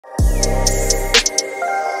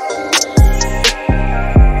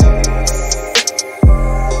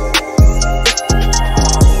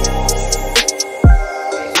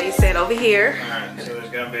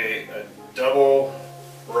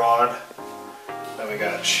we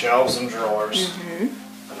got shelves and drawers,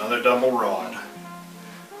 another double rod.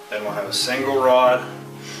 Then we'll have a single rod,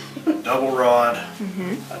 a double rod,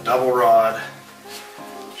 a double rod,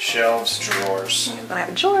 shelves, drawers. You're gonna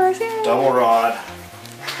have drawers, yeah. Double rod.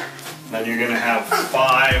 Then you're gonna have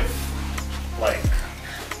 5 like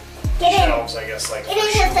shelves, I guess, like for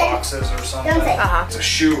shoe boxes or something. It's a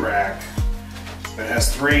shoe rack. It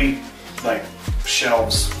has 3 like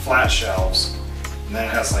shelves, flat shelves, and then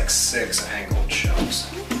it has like 6 angled shelves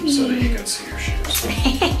so that you can see your shoes.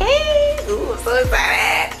 Ooh, so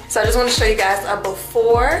excited. So I just want to show you guys a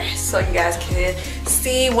before so you guys can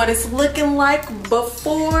see what it's looking like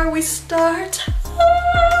before we start.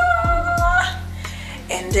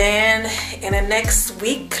 And then in the next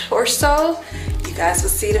week or so, you guys will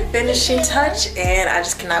see the finishing touch, and I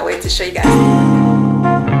just cannot wait to show you guys.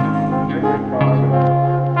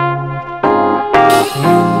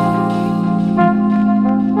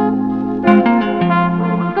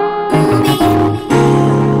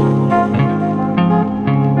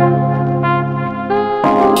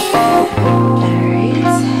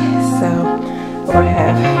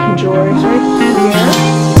 Drawers right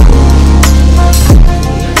here.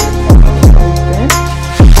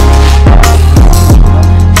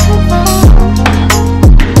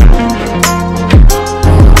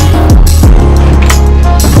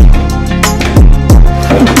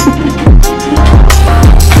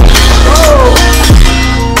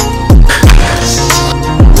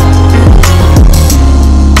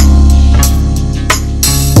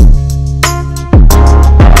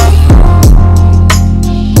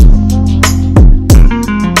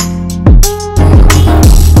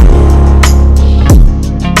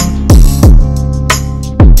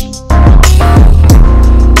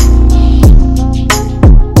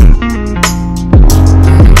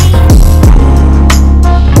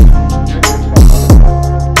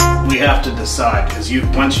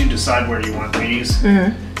 Once you decide where you want these,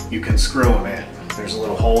 you can screw them in. There's a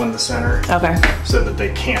little hole in the center, so that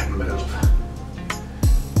they can't move.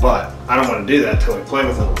 But I don't want to do that till we play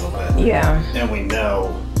with it a little bit. Yeah. And we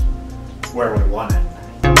know where we want it.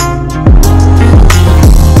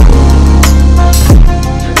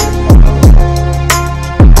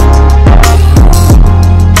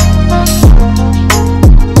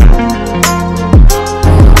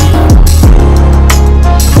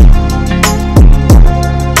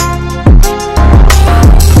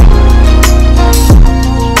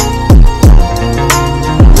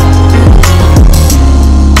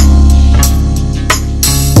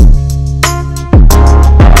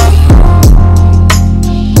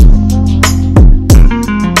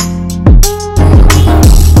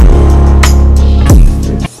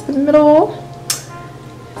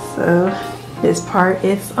 This part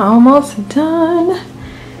is almost done.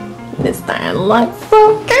 It's starting to look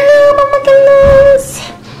so good. Oh my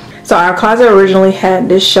goodness. So our closet originally had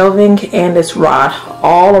this shelving and this rod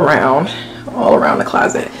all around the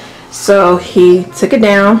closet. So he took it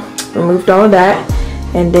down, removed all of that,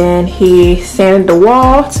 and then he sanded the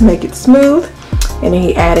wall to make it smooth. And then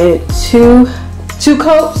he added two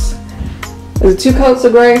coats. Is it 2 coats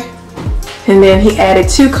of gray? And then he added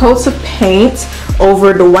 2 coats of paint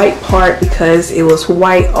over the white part because it was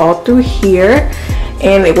white all through here,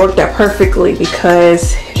 and it worked out perfectly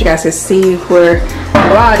because you guys can see where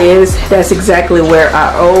the rod is. That's exactly where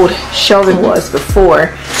our old shelving was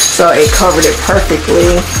before, so it covered it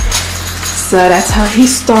perfectly. So that's how he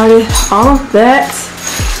started all of that,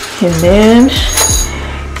 and then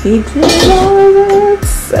he did all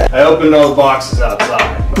of it. I opened all the boxes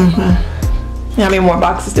outside. How many more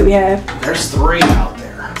boxes do we have? There's 3 out there.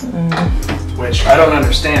 Which I don't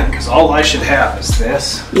understand, because all I should have is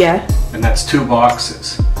this. Yeah. And that's 2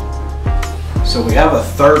 boxes. So we have a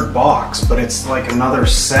 3rd box, but it's like another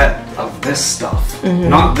set of this stuff.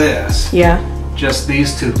 Not this. Yeah. Just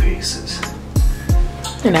these 2 pieces.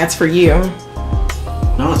 And that's for you.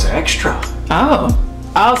 No, it's extra. Oh.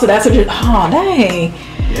 Oh, so that's what you're, oh, dang.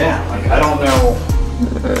 Yeah, like I don't know.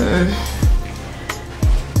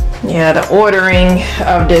 Yeah, the ordering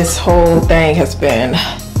of this whole thing has been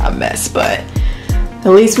a mess, but at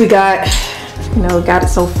least we got, got it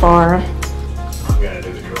so far. I'm gonna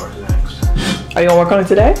do the drawers next. Are you gonna work on it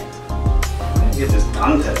today? I'm gonna get this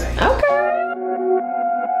done today. Okay.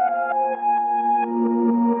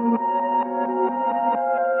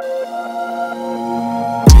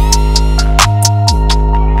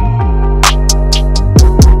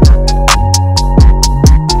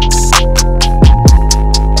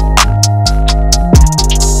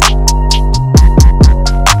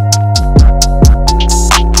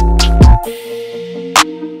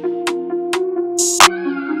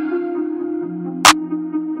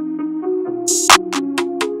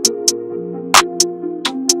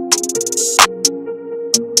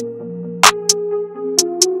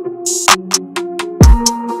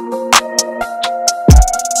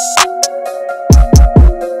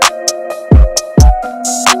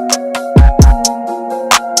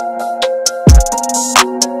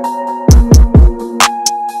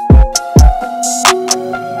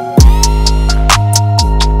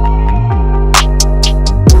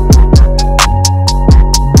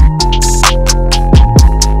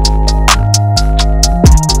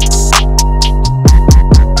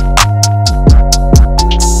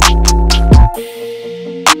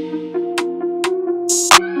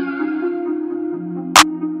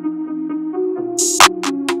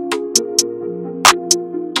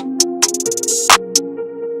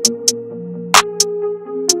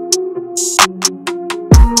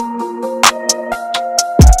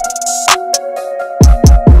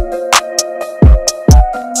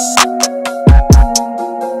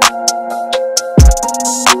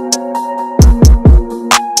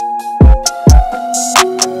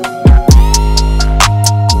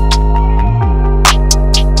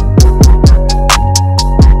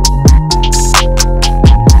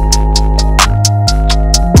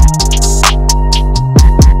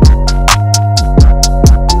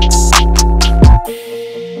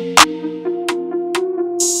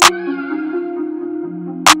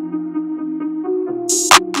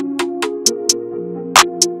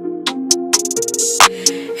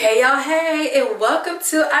 Hey y'all, hey, and welcome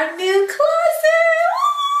to our new closet.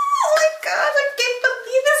 Oh my gosh, I can't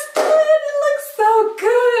believe it's done. It looks so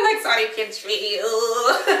good. Like, sorry, can feel.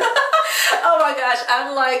 Oh my gosh,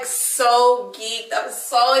 I'm like so geeked. I'm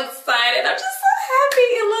so excited. I'm just so happy.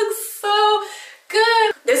 It looks so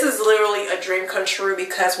good. This is literally a dream come true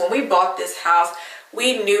because when we bought this house,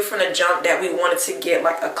 we knew from the jump that we wanted to get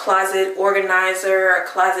like a closet organizer, a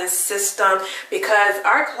closet system, because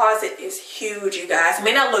our closet is huge, you guys. It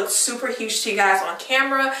may not look super huge to you guys on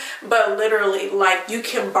camera, but literally, like, you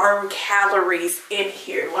can burn calories in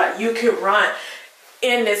here. Like, you can run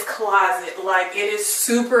in this closet. Like, it is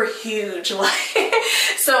super huge. Like,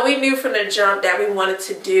 so we knew from the jump that we wanted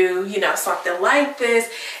to do, you know, something like this,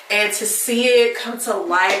 and to see it come to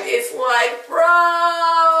life, it's like,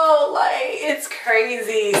 bro, like, it's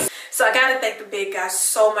crazy. So I gotta thank the big guy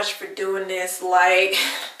so much for doing this. Like,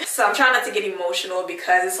 so I'm trying not to get emotional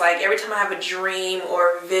because it's like every time I have a dream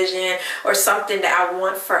or a vision or something that I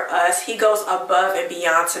want for us, he goes above and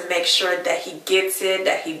beyond to make sure that he gets it,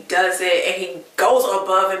 that he does it, and he goes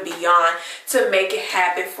above and beyond to make it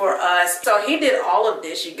happen for us. So he did all of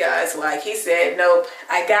this, you guys. Like, he said, nope,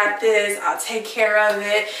 I got this, I'll take care of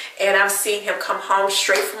it. And I've seen him come home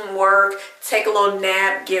straight from work, take a little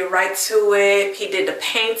nap, get right to it. He did the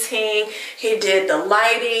painting, he did the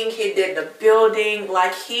lighting, he did the building.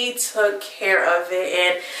 Like, he took care of it,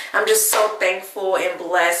 and I'm just so thankful and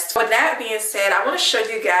blessed. With that being said, I want to show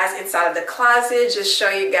you guys inside of the closet, just show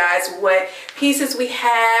you guys what pieces we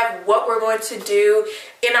have, what we're going to do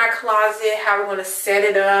in our closet, how we're going to set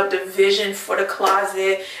it up, the vision for the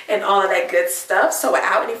closet, and all of that good stuff. So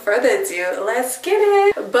without any further ado, let's get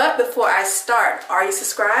it. But before I start, are you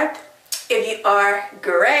subscribed? If you are,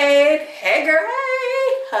 great. Hey girl,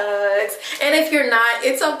 hey, hugs. And if you're not,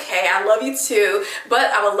 it's okay. I love you too,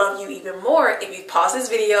 but I would love you even more if you pause this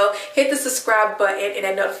video, hit the subscribe button and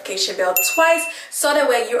that notification bell twice, so that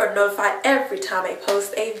way you are notified every time I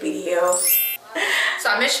post a video. So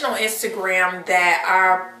I mentioned on Instagram that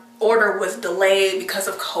our order was delayed because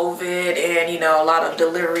of COVID, and you know, a lot of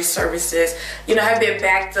delivery services, you know, have been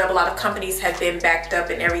backed up. A lot of companies have been backed up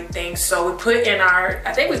and everything. So we put in our,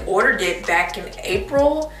 I think we ordered it back in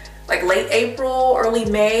April, like late April, early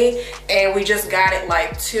May, and we just got it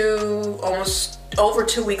like almost over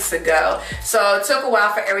 2 weeks ago. So it took a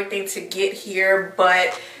while for everything to get here,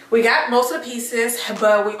 but we got most of the pieces,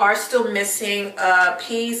 but we are still missing a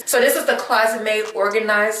piece. So this is the Closet Made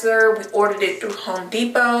Organizer. We ordered it through Home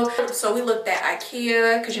Depot. So we looked at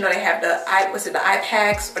IKEA, because you know they have the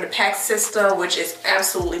iPacks or the pack system, which is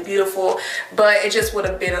absolutely beautiful, but it just would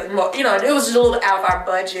have been more, you know, it was a little out of our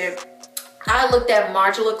budget. I looked at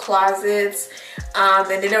modular closets, and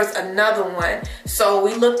then there was another one. So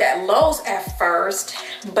we looked at Lowe's at first,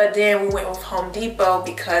 but then we went with Home Depot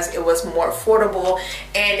because it was more affordable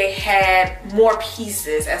and they had more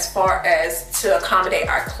pieces as far as to accommodate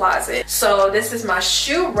our closet. So this is my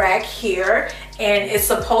shoe rack here, and it's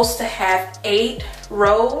supposed to have 8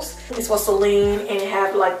 rows. It's supposed to lean and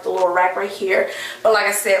have like the little rack right here, but like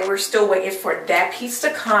I said, we're still waiting for that piece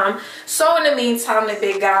to come. So in the meantime, the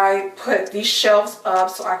big guy put these shelves up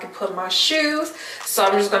so I can put my shoes. So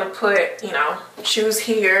I'm just gonna put, you know, shoes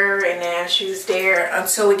here and then shoes there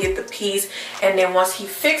until we get the piece. And then once he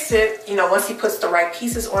fixes it, you know, once he puts the right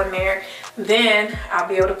pieces on there, then I'll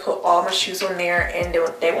be able to put all my shoes on there and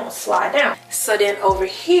they won't slide down. So then over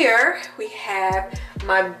here we have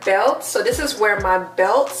my belt. So this is where my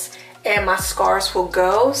belts and my scarves will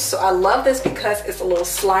go. So I love this because it's a little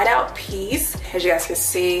slide out piece. As you guys can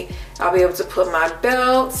see, I'll be able to put my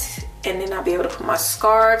belts and then I'll be able to put my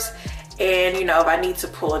scarves. And you know, if I need to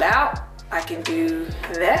pull it out, I can do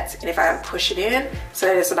that. And if I push it in so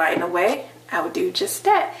that it's not in the way, I would do just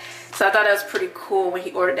that. So I thought that was pretty cool when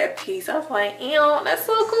he ordered that piece. I was like, ew, that's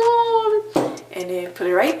so cool. And then put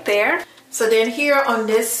it right there. So then here on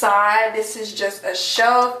this side, this is just a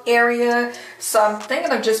shelf area. So I'm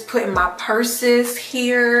thinking of just putting my purses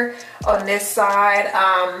here on this side.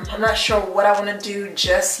 I'm not sure what I want to do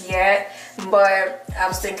just yet, but I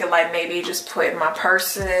was thinking like maybe just put my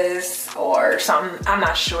purses or something. I'm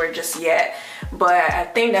not sure just yet, but I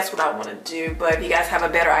think that's what I want to do. But if you guys have a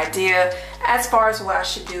better idea as far as what I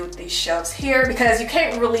should do with these shelves here, because you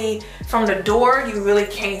can't really, from the door, you really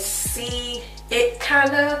can't see it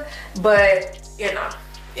kind of, but you know,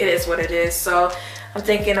 it is what it is. So I'm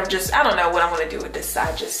thinking of just, I don't know what I'm gonna do with this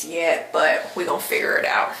side just yet, but we're gonna figure it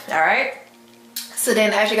out. All right. So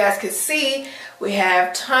then as you guys can see, We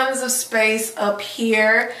have tons of space up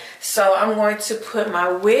here. So I'm going to put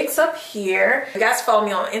my wigs up here. If you guys follow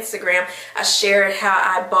me on Instagram, I shared how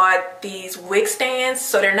I bought these wig stands.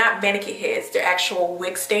 So they're not mannequin heads, they're actual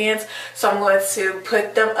wig stands. So I'm going to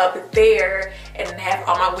put them up there and have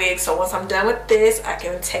all my wigs. So once I'm done with this, I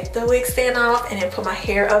can take the wig stand off and then put my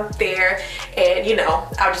hair up there. And you know,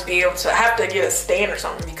 I'll just be able to, I have to get a stand or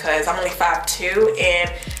something because I'm only 5'2",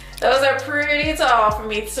 and those are pretty tall for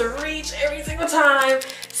me to reach every single time.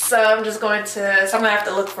 So I'm just going to, so I'm gonna have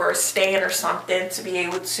to look for a stand or something to be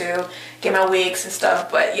able to get my wigs and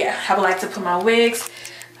stuff. But yeah, I would like to put my wigs,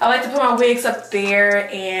 up there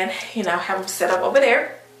and, you know, have them set up over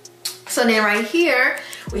there. So then right here,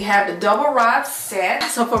 we have the double rod set.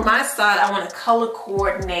 So for my side, I want to color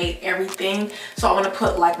coordinate everything. So I want to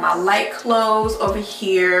put like my light clothes over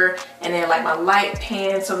here, and then like my light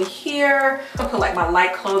pants over here. I'll put like my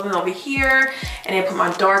light clothing over here, and then put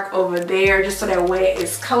my dark over there, just so that way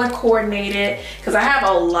it's color coordinated. Because I have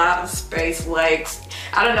a lot of space. Like,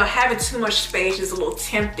 I don't know, having too much space is a little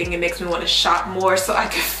tempting. It makes me want to shop more so I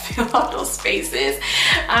can fill out those spaces.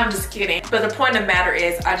 I'm just kidding. But the point of the matter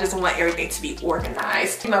is, I just want everything to be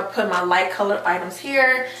organized. I'm gonna put my light colored items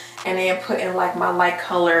here, and then put in like my light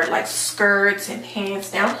colored like skirts and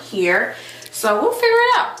pants down here. So we'll figure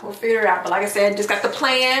it out. We'll figure it out. But like I said, just got the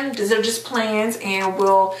plan. These are just plans, and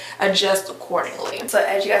we'll adjust accordingly. So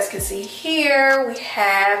as you guys can see here, we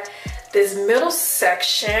have this middle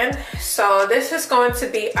section. So this is going to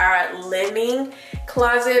be our linen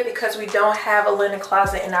closet because we don't have a linen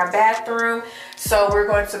closet in our bathroom. So we're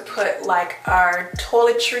going to put like our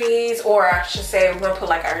toiletries, or I should say we're going to put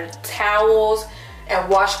like our towels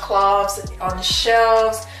and washcloths on the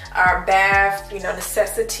shelves, our bath, you know,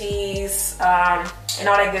 necessities, and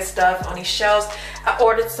all that good stuff on these shelves. I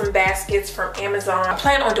ordered some baskets from Amazon. I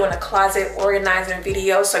plan on doing a closet organizing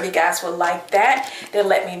video, so if you guys would like that, then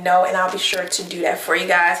let me know and I'll be sure to do that for you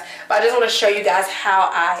guys. But I just want to show you guys how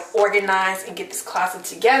I organize and get this closet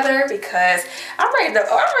together, because I'm ready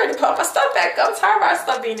to put my stuff back up. I'm tired of our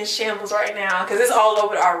stuff being in shambles right now because it's all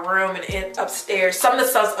over our room and upstairs. Some of the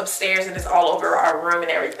stuff's upstairs and it's all over our room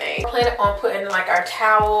and everything. I plan on putting like our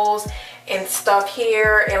towels and stuff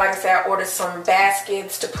here, and like I said, I ordered some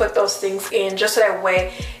baskets to put those things in, just so that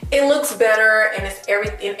way it looks better and it's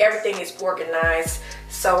everything is organized.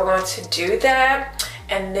 So we're going to do that.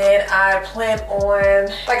 And then I plan on,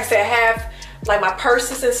 like I said, I have like my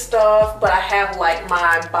purses and stuff, but I have like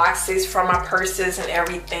my boxes from my purses and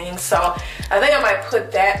everything. So I think I might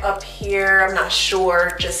put that up here. I'm not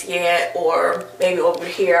sure just yet, or maybe over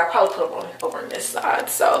here. I'll probably put them over on this side.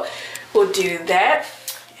 So we'll do that.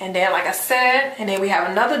 And then, like I said, and then we have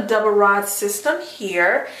another double rod system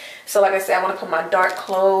here. So like I said, I want to put my dark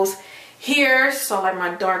clothes here. So like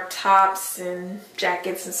my dark tops and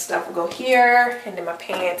jackets and stuff will go here. And then my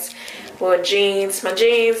pants, well, my jeans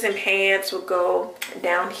and pants will go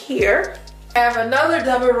down here. I have another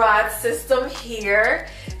double rod system here.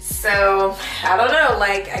 So I don't know,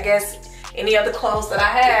 like, I guess any other clothes that I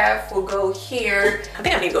have will go here. I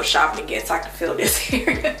think I need to go shopping again so I can fill this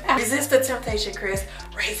here. Resist the temptation, Chris.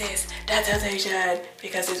 Resist the temptation,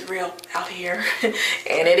 because it's real out here.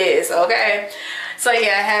 And it is, okay? So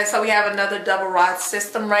yeah, so we have another double rod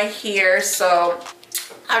system right here. So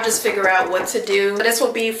I'll just figure out what to do. This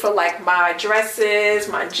will be for like my dresses,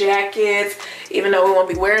 my jackets, even though we won't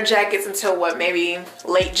be wearing jackets until what, maybe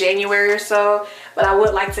late January or so. But I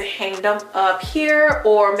would like to hang them up here,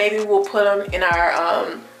 or maybe we'll put them in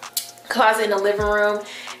our closet in the living room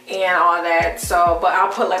and all that. So, but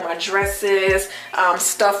I'll put like my dresses,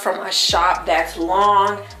 stuff from my shop that's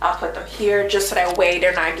long, I'll put them here, just so that way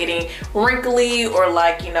they're not getting wrinkly or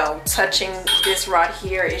like, you know, touching this rod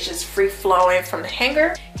here. It's just free flowing from the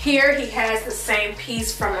hanger. Here he has the same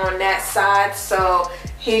piece from on that side, so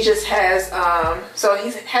he just has so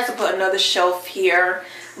he has to put another shelf here,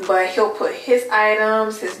 but he'll put his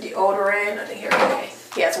items, his deodorant, I think here, okay,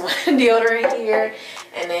 he has one deodorant here,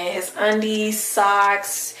 and then his undies,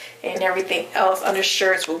 socks, and everything else,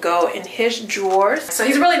 undershirts, will go in his drawers. So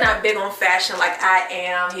he's really not big on fashion like I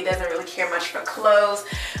am. He doesn't really care much for clothes,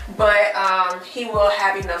 but he will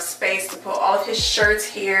have enough space to put all of his shirts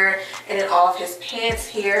here, and then all of his pants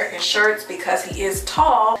here and shirts. Because he is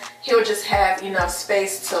tall, he'll just have enough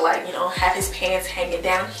space to, like, you know, have his pants hanging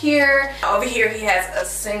down here. Over here he has a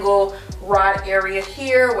single rod area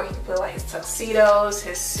here where he can put like his tuxedos,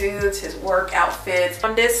 his suits, his work outfits.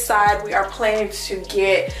 On this side we are planning to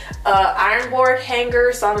get iron board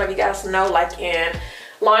hangers. So I don't know if you guys know, like in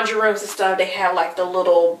laundry rooms and stuff, they have like the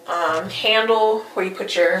little handle where you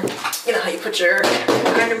put your, you know how you put your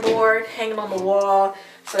iron board hanging on the wall.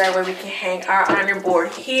 So that way we can hang our ironing board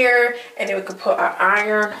here, and then we can put our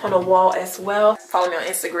iron on the wall as well. Follow me on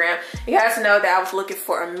Instagram. You guys know that I was looking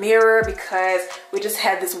for a mirror because we just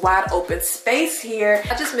had this wide open space here.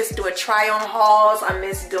 I just miss doing try on hauls. I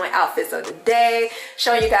miss doing outfits of the day,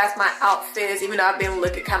 showing you guys my outfits, even though I've been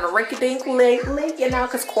looking kind of rinky-dink lately, you know,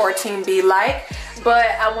 because quarantine be like. But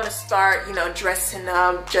I want to start, you know, dressing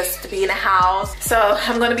up just to be in the house. So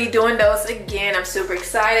I'm going to be doing those again. I'm super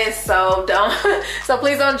excited. So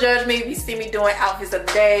please don't judge me if you see me doing outfits of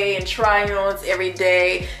the day and try-ons every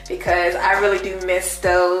day, because I really do miss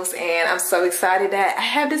those. And I'm so excited that I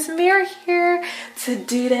have this mirror here to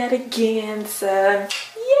do that again. So yeah.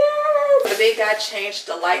 The big guy changed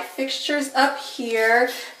the light fixtures up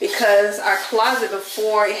here because our closet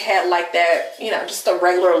before, it had like that, you know, just a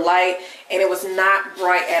regular light, and it was not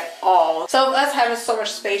bright at all. So us having so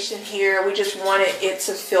much space in here, we just wanted it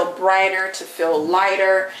to feel brighter, to feel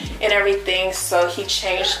lighter and everything. So he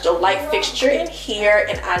changed the light fixture in here,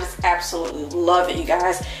 and I just absolutely love it, you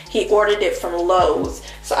guys. He ordered it from Lowe's.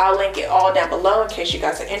 So I'll link it all down below in case you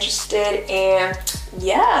guys are interested. And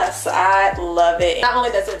yes, I love it. Not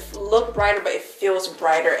only does it look brighter, but it feels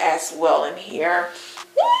brighter as well in here.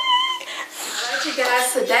 Alright, you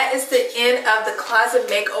guys, so that is the end of the closet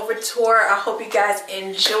makeover tour. I hope you guys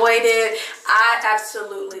enjoyed it. I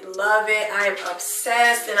absolutely love it. I am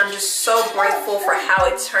obsessed, and I'm just so grateful for how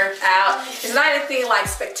it turned out. It's not anything like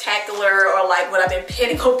spectacular or like what I've been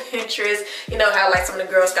pinning on Pinterest. You know how like some of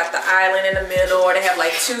the girls got the island in the middle, or they have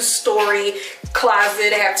like two-story closet.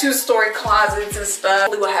 They have two-story closets and stuff.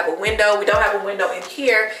 We will have a window. We don't have a window in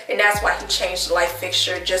here, and that's why he changed the light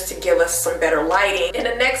fixture, just to give us some better lighting. In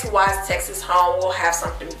the next Wise Texas home, we'll have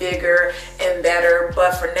something bigger and better,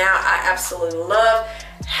 but for now I absolutely love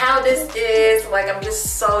how this is. Like, I'm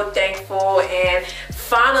just so thankful, and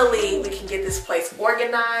finally we can get this place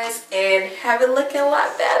organized and have it looking a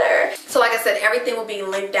lot better. So like I said, everything will be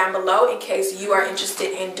linked down below in case you are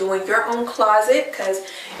interested in doing your own closet, because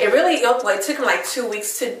it really it took me like 2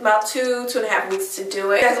 weeks to about two and a half weeks to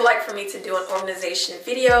do it. You guys would like for me to do an organization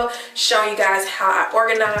video showing you guys how I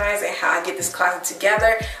organize and how I get this closet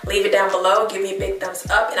together. Leave it down below, give me a big thumbs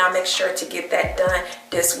up, and I'll make sure to get that done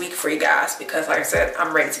this week for you guys, because like I said,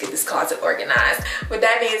 I'm ready to get this closet organized. With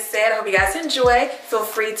that being said, I hope you guys enjoy. Feel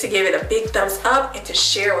free to give it a big thumbs up and to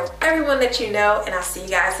share with everyone that you know, and I'll see you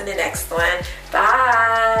guys in the next one.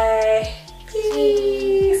 Bye.